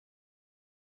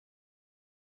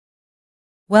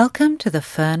Welcome to the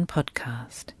Fern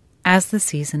Podcast, As the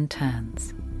Season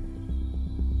Turns.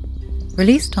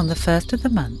 Released on the first of the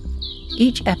month,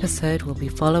 each episode will be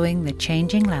following the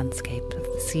changing landscape of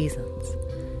the seasons,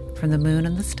 from the moon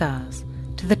and the stars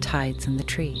to the tides and the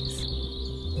trees.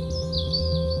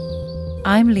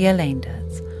 I'm Leah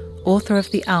Leenders, author of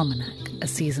The Almanac, a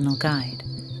seasonal guide,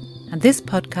 and this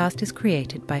podcast is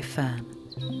created by Fern,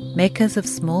 makers of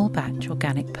small batch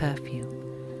organic perfume,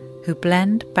 who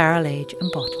blend, barrel age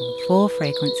and bottle 4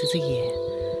 fragrances a year,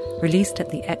 released at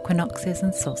the equinoxes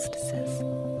and solstices.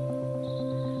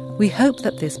 We hope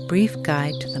that this brief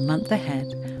guide to the month ahead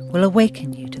will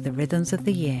awaken you to the rhythms of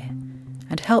the year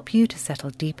and help you to settle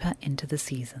deeper into the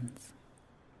seasons.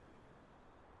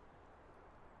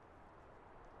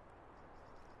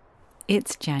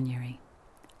 It's January.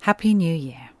 Happy New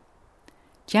Year.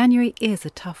 January is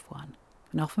a tough one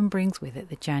and often brings with it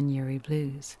the January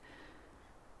blues.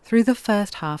 Through the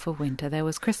first half of winter there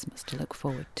was Christmas to look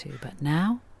forward to, but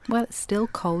now, well, it's still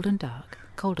cold and dark,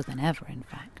 colder than ever in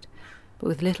fact, but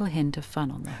with little hint of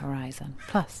fun on the horizon.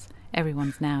 Plus,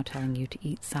 everyone's now telling you to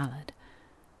eat salad.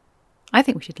 I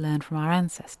think we should learn from our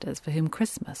ancestors, for whom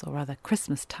Christmas, or rather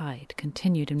Christmastide,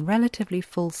 continued in relatively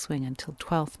full swing until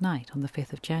Twelfth Night on the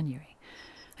 5th of January,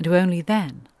 and who only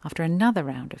then, after another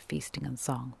round of feasting and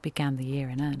song, began the year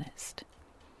in earnest.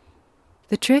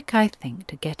 The trick, I think,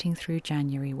 to getting through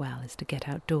January well is to get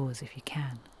outdoors if you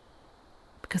can,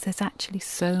 because there's actually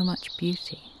so much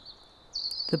beauty.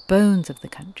 The bones of the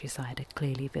countryside are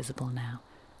clearly visible now,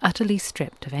 utterly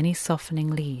stripped of any softening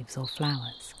leaves or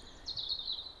flowers.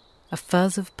 A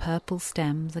fuzz of purple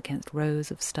stems against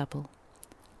rows of stubble,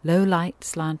 low light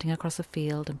slanting across a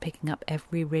field and picking up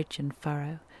every ridge and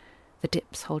furrow, the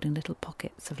dips holding little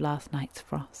pockets of last night's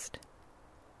frost.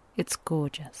 It's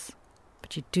gorgeous,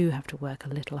 but you do have to work a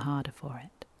little harder for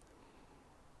it.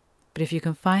 But if you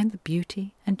can find the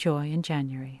beauty and joy in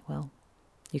January, well,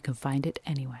 you can find it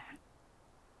anywhere.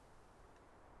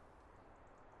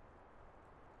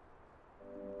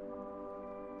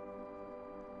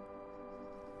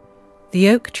 The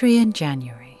oak tree in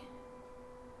January.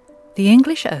 The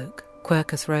English oak,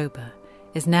 Quercus robur,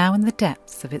 is now in the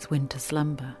depths of its winter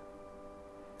slumber.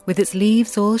 With its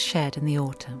leaves all shed in the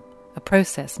autumn, a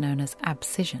process known as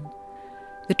abscission,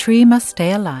 the tree must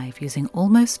stay alive using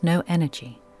almost no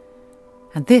energy,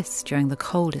 and this during the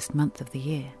coldest month of the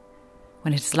year,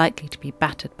 when it is likely to be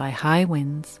battered by high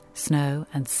winds, snow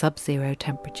and sub-zero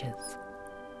temperatures.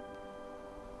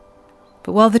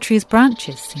 But while the tree's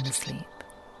branches seem asleep,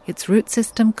 its root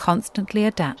system constantly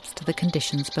adapts to the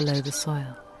conditions below the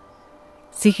soil.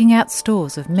 Seeking out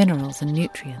stores of minerals and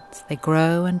nutrients, they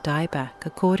grow and die back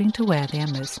according to where they are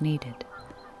most needed.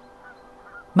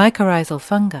 Mycorrhizal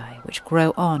fungi, which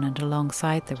grow on and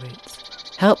alongside the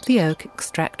roots, help the oak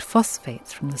extract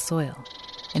phosphates from the soil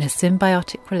in a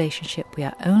symbiotic relationship we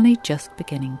are only just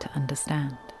beginning to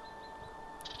understand.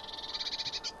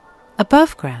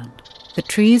 Above ground, the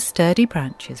tree's sturdy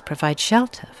branches provide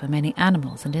shelter for many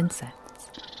animals and insects,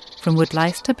 from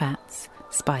woodlice to bats,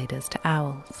 spiders to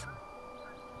owls.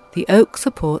 The oak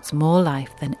supports more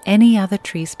life than any other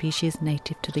tree species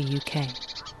native to the UK.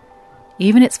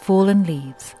 Even its fallen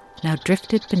leaves, now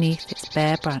drifted beneath its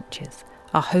bare branches,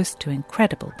 are host to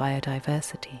incredible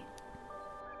biodiversity.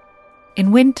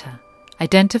 In winter,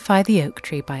 identify the oak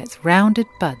tree by its rounded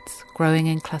buds growing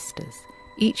in clusters,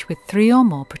 each with 3 or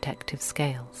more protective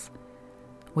scales.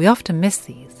 We often miss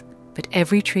these, but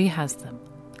every tree has them,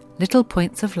 little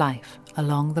points of life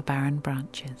along the barren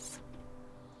branches.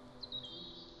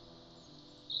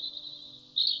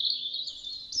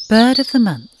 Bird of the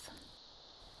Month.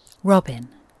 Robin.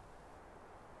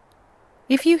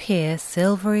 If you hear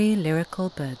silvery, lyrical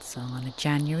birdsong on a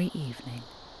January evening,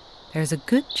 there is a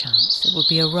good chance it will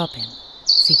be a robin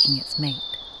seeking its mate.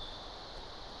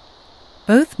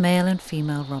 Both male and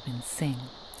female robins sing,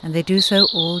 and they do so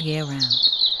all year round,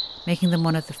 making them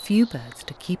one of the few birds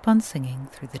to keep on singing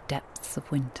through the depths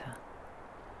of winter.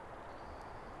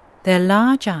 Their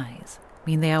large eyes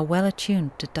mean they are well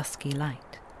attuned to dusky light,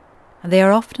 and they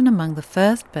are often among the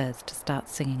first birds to start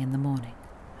singing in the morning,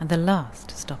 and the last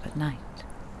to stop at night.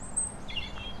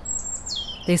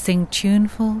 They sing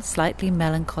tuneful, slightly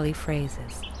melancholy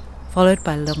phrases, followed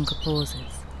by longer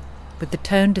pauses, with the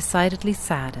tone decidedly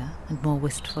sadder and more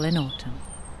wistful in autumn,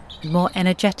 and more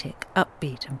energetic,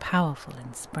 upbeat and powerful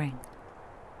in spring.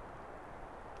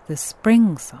 The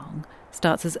spring song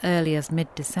starts as early as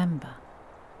mid-December,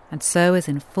 and so is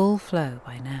in full flow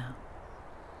by now.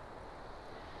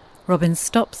 Robins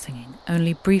stop singing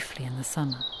only briefly in the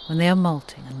summer, when they are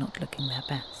molting and not looking their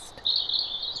best.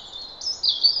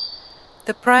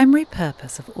 The primary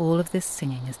purpose of all of this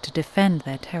singing is to defend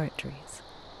their territories,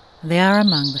 and they are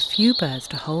among the few birds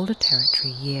to hold a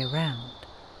territory year-round.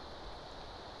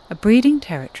 A breeding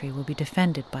territory will be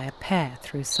defended by a pair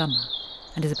through summer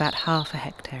and is about half a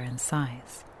hectare in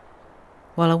size,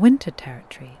 while a winter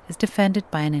territory is defended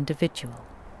by an individual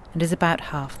and is about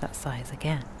half that size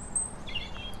again.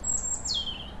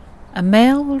 A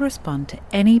male will respond to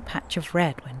any patch of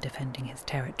red when defending his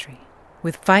territory,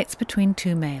 with fights between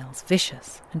two males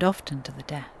vicious and often to the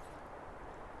death.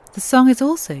 The song is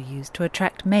also used to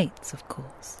attract mates, of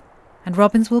course, and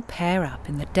robins will pair up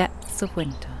in the depths of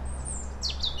winter.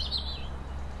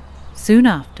 Soon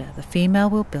after, the female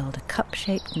will build a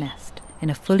cup-shaped nest in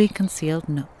a fully concealed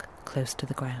nook close to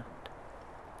the ground.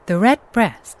 The red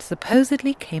breast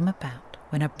supposedly came about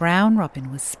when a brown robin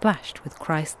was splashed with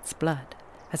Christ's blood,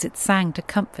 as it sang to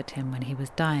comfort him when he was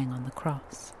dying on the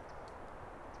cross.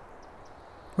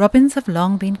 Robins have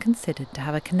long been considered to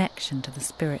have a connection to the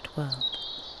spirit world,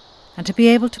 and to be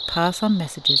able to pass on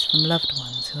messages from loved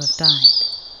ones who have died.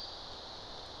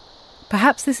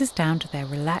 Perhaps this is down to their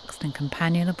relaxed and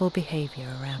companionable behaviour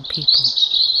around people,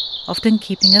 often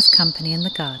keeping us company in the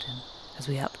garden as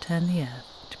we upturn the earth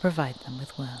to provide them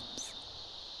with worms.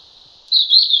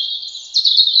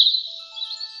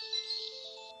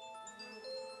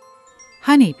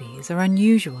 Honeybees are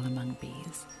unusual among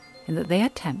bees in that they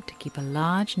attempt to keep a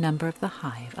large number of the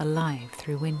hive alive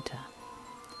through winter.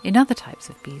 In other types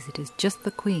of bees, it is just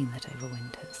the queen that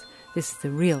overwinters. This is the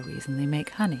real reason they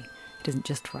make honey. It isn't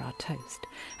just for our toast.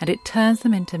 And it turns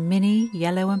them into mini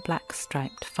yellow and black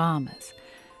striped farmers,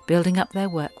 building up their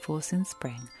workforce in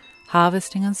spring,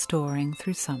 harvesting and storing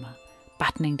through summer,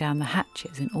 battening down the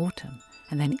hatches in autumn,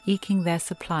 and then eking their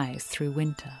supplies through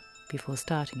winter before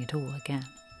starting it all again.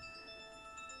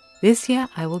 This year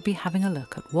I will be having a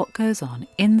look at what goes on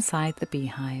inside the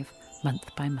beehive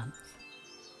month by month.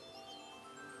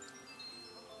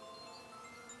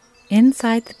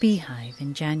 Inside the beehive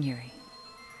in January.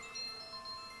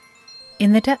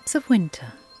 In the depths of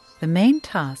winter, the main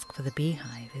task for the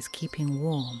beehive is keeping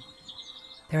warm.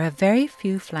 There are very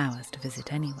few flowers to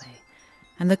visit anyway,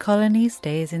 and the colony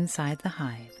stays inside the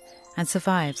hive and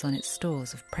survives on its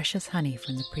stores of precious honey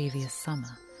from the previous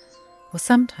summer, or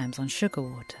sometimes on sugar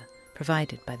water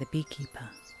provided by the beekeeper.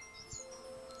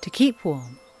 To keep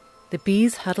warm, the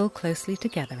bees huddle closely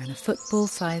together in a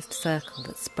football-sized circle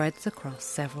that spreads across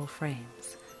several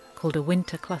frames, called a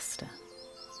winter cluster.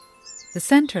 The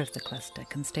centre of the cluster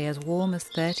can stay as warm as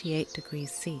 38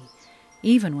 degrees C,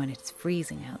 even when it's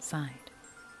freezing outside.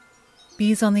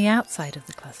 Bees on the outside of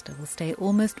the cluster will stay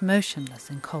almost motionless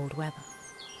in cold weather,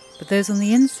 but those on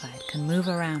the inside can move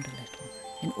around a little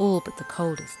in all but the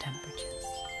coldest temperatures.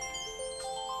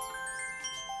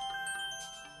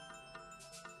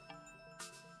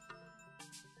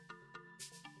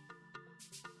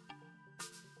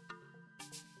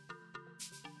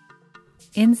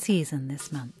 In season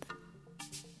this month.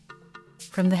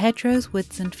 From the hedgerows,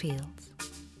 woods and fields: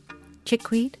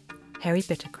 chickweed, hairy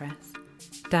bittercress,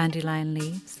 dandelion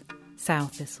leaves, sow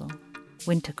thistle,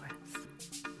 wintergrass.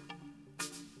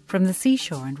 From the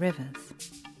seashore and rivers: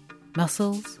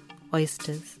 mussels,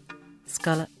 oysters,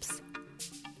 scallops,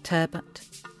 turbot,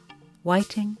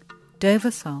 whiting,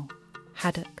 Dover sole,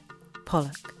 haddock,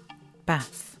 pollock,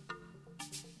 bass.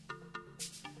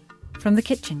 From the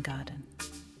kitchen garden: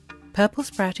 purple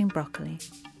sprouting broccoli,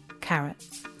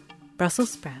 carrots,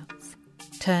 Brussels sprouts,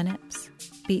 turnips,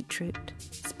 beetroot,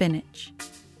 spinach,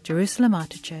 Jerusalem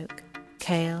artichoke,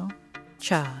 kale,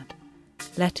 chard,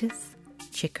 lettuce,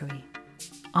 chicory,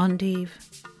 endive,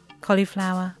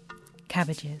 cauliflower,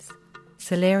 cabbages,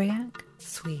 celeriac,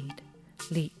 swede,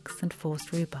 leeks and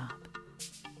forced rhubarb,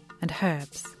 and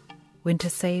herbs: winter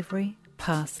savoury,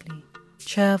 parsley,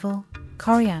 chervil,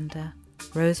 coriander,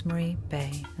 rosemary,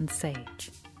 bay and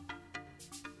sage.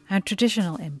 And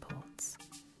traditional imports: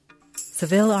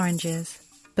 Seville oranges,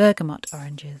 bergamot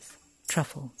oranges,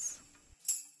 truffles.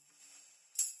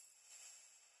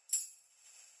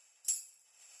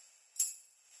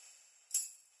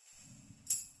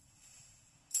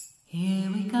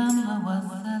 Here we come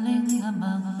a-wassailing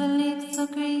among the leaves so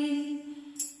green.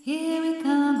 Here we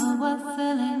come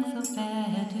a-wassailing so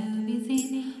fair to be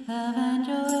seen. Love and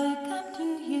joy come to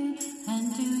you,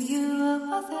 and to you a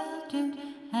wassail too.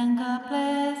 And God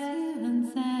bless you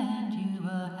and send you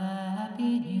a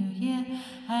happy new year.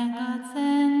 And God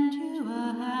send you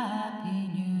a happy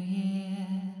new year.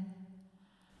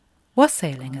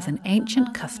 Wassailing is an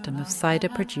ancient custom of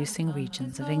cider-producing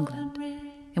regions of England,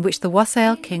 in which the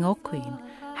wassail king or queen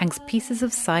hangs pieces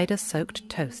of cider-soaked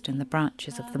toast in the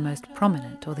branches of the most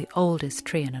prominent or the oldest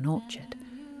tree in an orchard.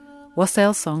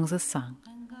 Wassail songs are sung,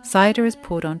 cider is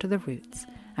poured onto the roots,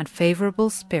 and favourable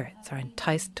spirits are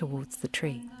enticed towards the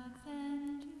tree.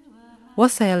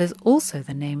 Wassail is also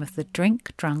the name of the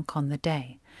drink drunk on the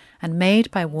day, and made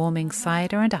by warming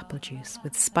cider and apple juice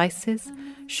with spices,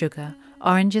 sugar,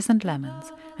 oranges and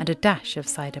lemons, and a dash of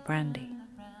cider brandy.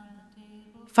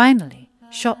 Finally,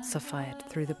 shots are fired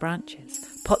through the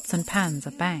branches, pots and pans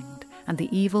are banged, and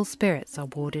the evil spirits are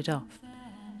warded off.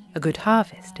 A good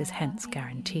harvest is hence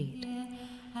guaranteed.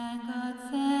 And God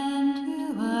send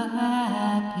you a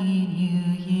happy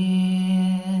new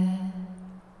year.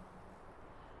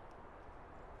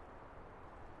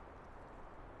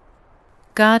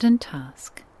 Garden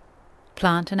task.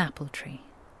 Plant an apple tree.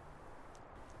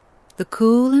 The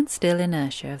cool and still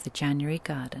inertia of the January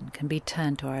garden can be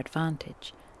turned to our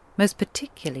advantage, most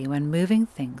particularly when moving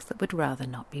things that would rather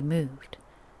not be moved.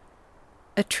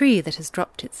 A tree that has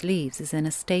dropped its leaves is in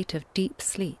a state of deep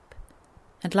sleep,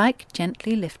 and like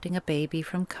gently lifting a baby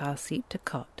from car seat to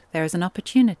cot, there is an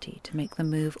opportunity to make them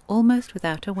move almost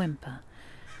without a whimper,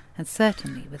 and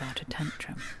certainly without a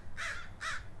tantrum.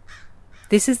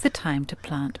 This is the time to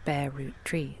plant bare root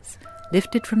trees,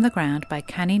 lifted from the ground by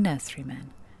canny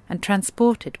nurserymen, and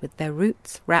transported with their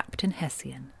roots wrapped in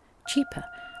hessian, cheaper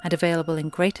and available in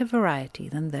greater variety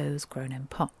than those grown in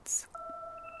pots.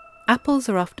 Apples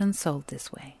are often sold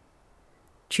this way.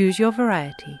 Choose your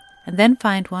variety and then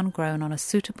find one grown on a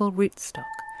suitable rootstock,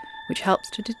 which helps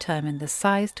to determine the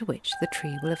size to which the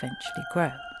tree will eventually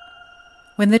grow.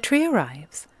 When the tree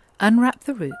arrives, unwrap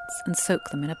the roots and soak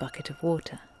them in a bucket of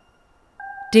water.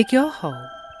 Dig your hole,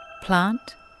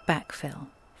 plant, backfill,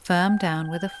 firm down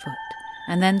with a foot,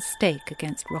 and then stake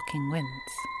against rocking winds.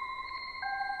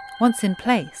 Once in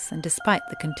place, and despite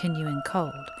the continuing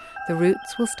cold, the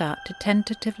roots will start to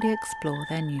tentatively explore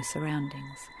their new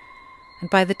surroundings, and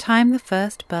by the time the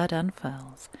first bud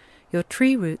unfurls, your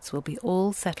tree roots will be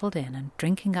all settled in and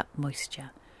drinking up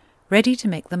moisture, ready to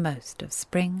make the most of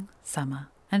spring, summer,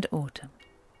 and autumn.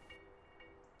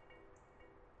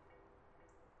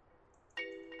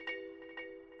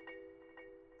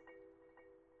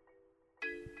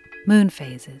 Moon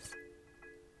phases.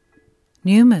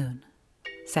 New moon,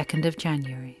 2nd of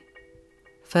January.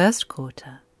 First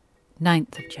quarter,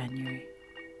 9th of January.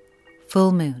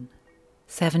 Full moon,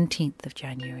 17th of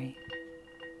January.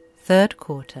 Third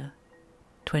quarter,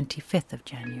 25th of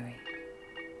January.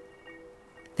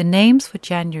 The names for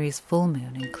January's full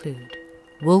moon include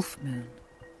Wolf Moon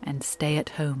and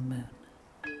Stay-at-Home Moon.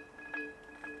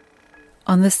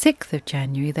 On the 6th of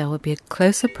January there will be a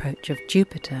close approach of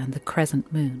Jupiter and the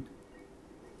crescent moon.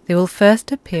 They will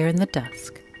first appear in the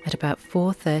dusk at about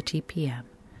 4:30 p.m.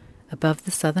 above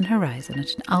the southern horizon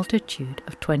at an altitude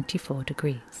of 24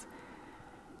 degrees.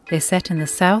 They set in the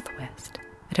southwest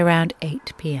at around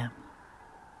 8 p.m.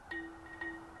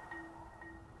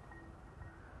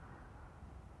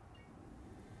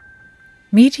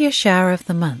 Meteor shower of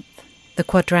the month, the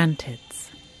Quadrantids.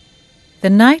 The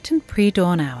night and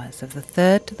pre-dawn hours of the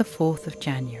 3rd to the 4th of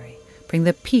January bring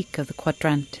the peak of the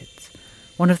Quadrantids,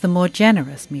 one of the more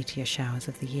generous meteor showers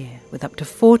of the year, with up to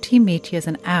 40 meteors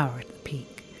an hour at the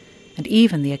peak, and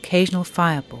even the occasional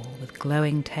fireball with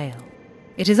glowing tail.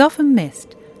 It is often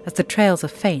missed, as the trails are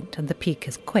faint and the peak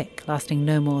is quick, lasting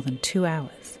no more than 2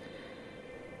 hours.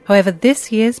 However,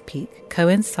 this year's peak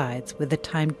coincides with the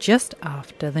time just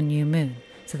after the new moon,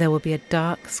 so there will be a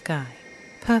dark sky,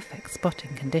 perfect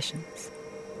spotting conditions.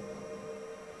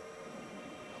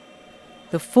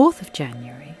 The 4th of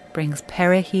January brings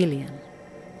perihelion.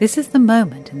 This is the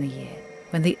moment in the year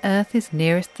when the Earth is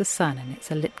nearest the Sun in its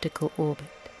elliptical orbit.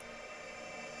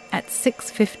 At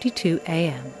 6:52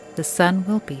 a.m., the Sun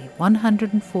will be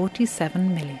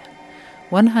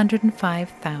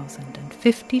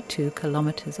 147,105,052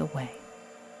 kilometers away.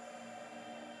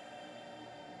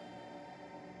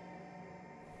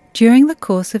 During the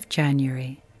course of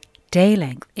January, day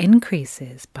length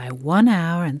increases by 1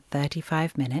 hour and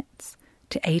 35 minutes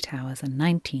to 8 hours and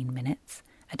 19 minutes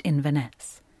at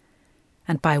Inverness,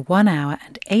 and by 1 hour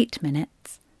and 8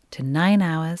 minutes to 9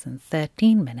 hours and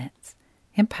 13 minutes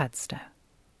in Padstow.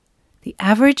 The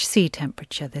average sea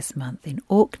temperature this month in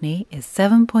Orkney is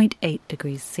 7.8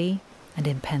 degrees C and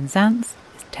in Penzance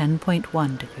is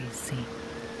 10.1 degrees C.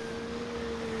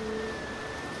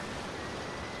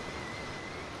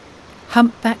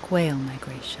 Humpback whale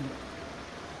migration.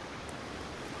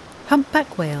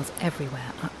 Humpback whales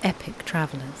everywhere are epic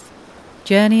travellers,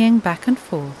 journeying back and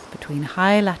forth between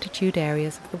high-latitude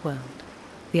areas of the world,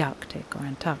 the Arctic or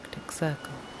Antarctic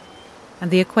Circle,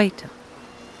 and the equator,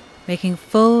 making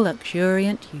full,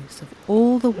 luxuriant use of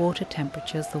all the water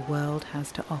temperatures the world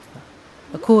has to offer,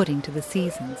 according to the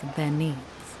seasons and their needs.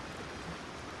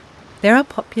 There are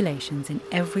populations in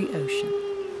every ocean,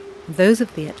 and those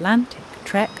of the Atlantic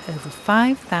trek over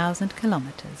 5,000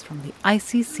 kilometres from the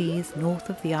icy seas north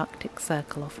of the Arctic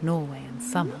Circle off Norway in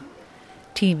summer,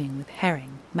 teeming with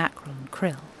herring, mackerel and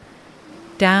krill,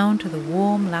 down to the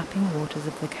warm lapping waters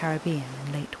of the Caribbean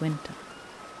in late winter.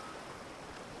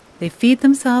 They feed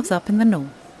themselves up in the north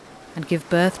and give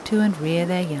birth to and rear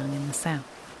their young in the south.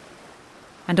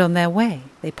 And on their way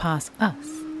they pass us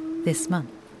this month.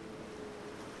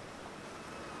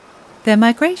 Their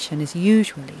migration is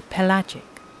usually pelagic,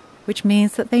 which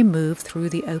means that they move through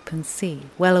the open sea,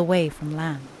 well away from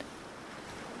land.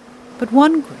 But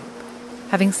one group,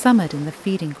 having summered in the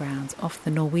feeding grounds off the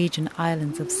Norwegian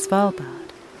islands of Svalbard,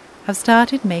 have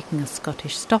started making a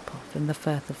Scottish stop-off in the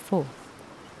Firth of Forth,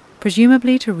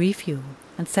 presumably to refuel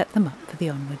and set them up for the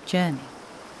onward journey.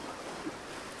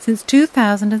 Since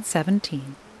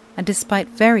 2017, and despite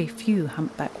very few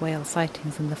humpback whale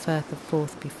sightings in the Firth of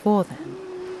Forth before then,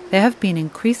 there have been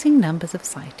increasing numbers of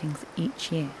sightings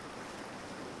each year.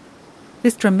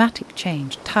 This dramatic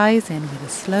change ties in with a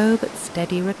slow but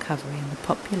steady recovery in the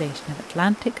population of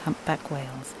Atlantic humpback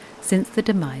whales since the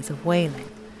demise of whaling,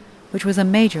 which was a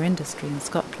major industry in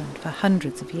Scotland for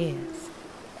hundreds of years.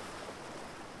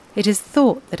 It is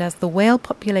thought that as the whale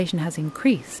population has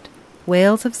increased,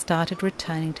 whales have started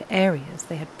returning to areas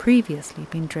they had previously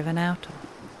been driven out of,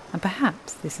 and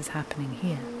perhaps this is happening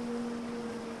here.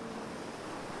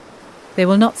 They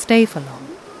will not stay for long,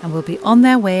 and will be on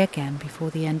their way again before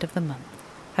the end of the month,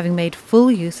 having made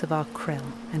full use of our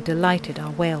krill and delighted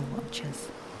our whale watchers.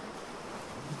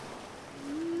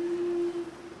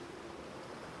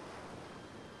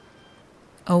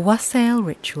 A wassail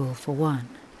ritual for one.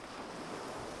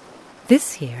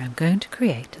 This year I'm going to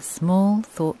create a small,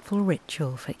 thoughtful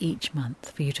ritual for each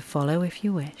month for you to follow if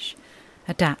you wish,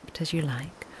 adapt as you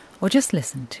like, or just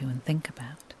listen to and think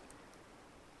about.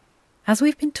 As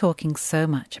we've been talking so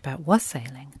much about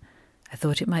wassailing, I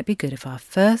thought it might be good if our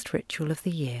first ritual of the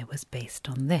year was based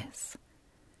on this.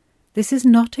 This is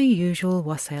not a usual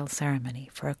wassail ceremony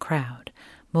for a crowd,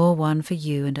 more one for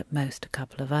you and at most a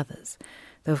couple of others,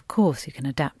 though of course you can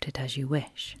adapt it as you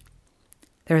wish.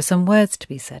 There are some words to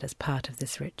be said as part of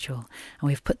this ritual, and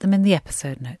we've put them in the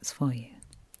episode notes for you.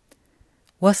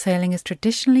 Wassailing is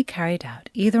traditionally carried out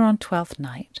either on Twelfth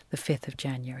Night, the 5th of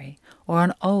January, or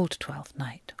on Old Twelfth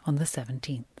Night, on the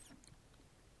 17th.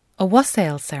 A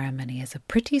wassail ceremony is a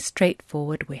pretty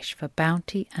straightforward wish for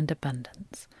bounty and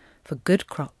abundance, for good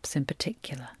crops in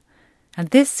particular, and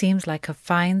this seems like a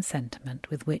fine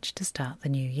sentiment with which to start the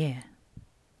new year.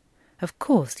 Of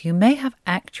course, you may have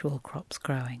actual crops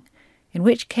growing, in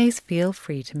which case feel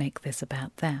free to make this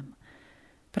about them.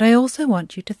 But I also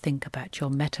want you to think about your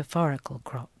metaphorical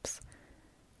crops.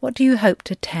 What do you hope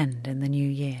to tend in the new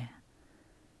year?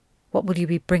 What will you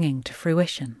be bringing to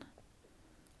fruition?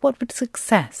 What would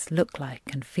success look like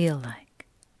and feel like?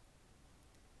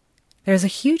 There is a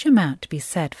huge amount to be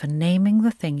said for naming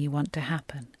the thing you want to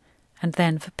happen, and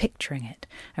then for picturing it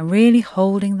and really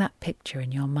holding that picture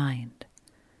in your mind.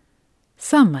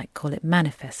 Some might call it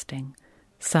manifesting,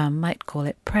 some might call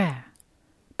it prayer,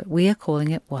 but we are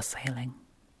calling it wassailing.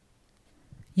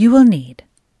 You will need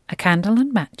a candle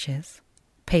and matches,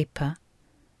 paper,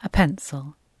 a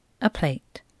pencil, a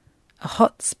plate, a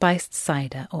hot spiced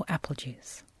cider or apple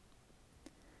juice.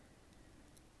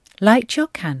 Light your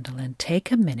candle and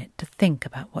take a minute to think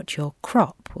about what your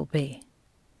crop will be.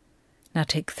 Now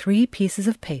take 3 pieces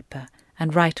of paper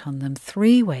and write on them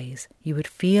 3 ways you would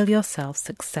feel yourself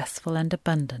successful and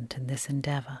abundant in this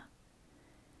endeavour.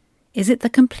 Is it the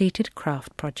completed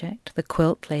craft project, the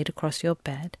quilt laid across your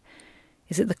bed?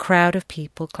 Is it the crowd of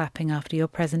people clapping after your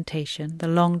presentation, the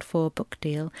longed-for book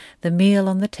deal, the meal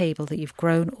on the table that you've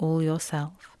grown all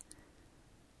yourself?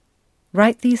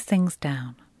 Write these things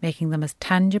down, making them as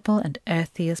tangible and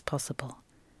earthy as possible,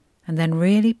 and then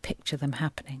really picture them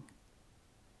happening.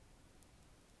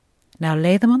 Now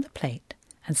lay them on the plate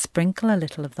and sprinkle a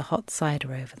little of the hot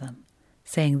cider over them,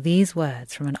 saying these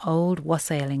words from an old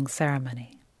wassailing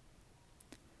ceremony.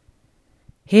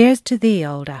 Here's to thee,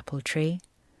 old apple tree,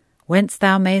 whence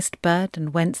thou mayst bud,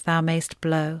 and whence thou mayst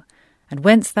blow, and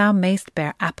whence thou mayst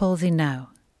bear apples enow.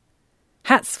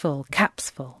 Hats full, caps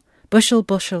full, bushel,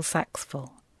 bushel, sacks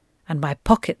full, and my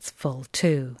pockets full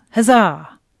too.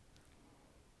 Huzzah!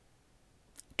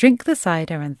 Drink the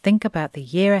cider and think about the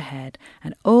year ahead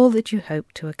and all that you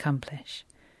hope to accomplish.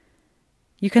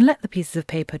 You can let the pieces of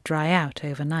paper dry out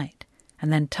overnight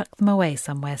and then tuck them away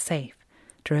somewhere safe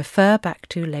to refer back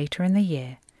to later in the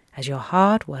year as your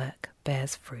hard work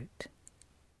bears fruit.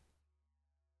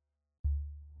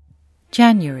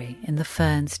 January in the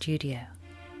Fern Studio.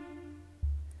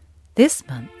 This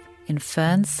month in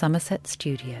Fern's Somerset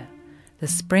studio, the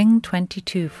Spring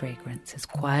 22 fragrance is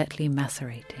quietly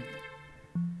macerating.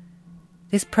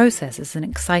 This process is an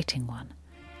exciting one.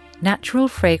 Natural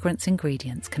fragrance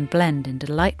ingredients can blend in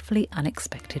delightfully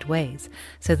unexpected ways,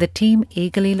 so the team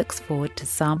eagerly looks forward to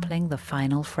sampling the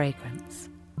final fragrance.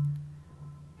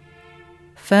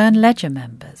 Fern Ledger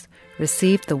members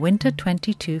received the Winter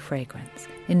 22 fragrance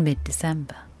in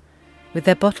mid-December, with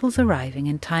their bottles arriving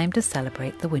in time to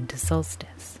celebrate the winter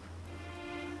solstice.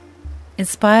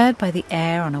 Inspired by the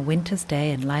air on a winter's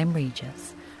day in Lyme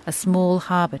Regis, a small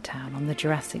harbour town on the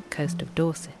Jurassic coast of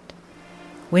Dorset,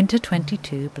 Winter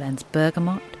 22 blends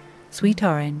bergamot, sweet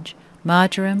orange,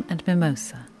 marjoram and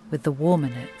mimosa with the warmer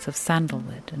notes of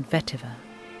sandalwood and vetiver.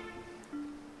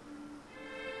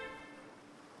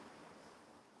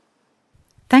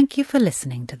 Thank you for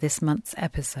listening to this month's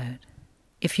episode.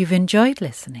 If you've enjoyed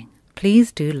listening,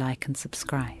 please do like and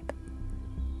subscribe.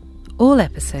 All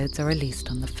episodes are released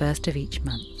on the 1st of each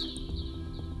month.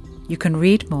 You can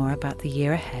read more about the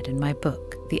year ahead in my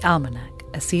book, The Almanac,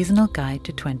 A Seasonal Guide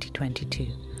to 2022,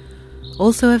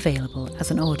 also available as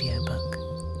an audiobook.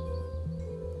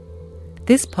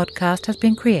 This podcast has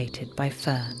been created by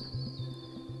Fern.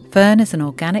 Fern is an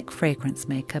organic fragrance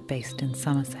maker based in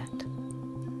Somerset.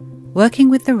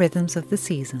 Working with the rhythms of the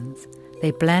seasons,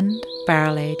 they blend,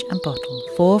 barrel age and bottle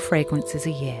 4 fragrances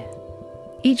a year.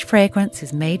 Each fragrance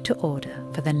is made to order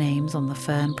for the names on the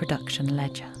Fern production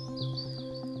ledger.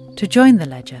 To join the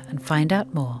ledger and find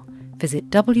out more,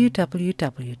 visit www.fern.co.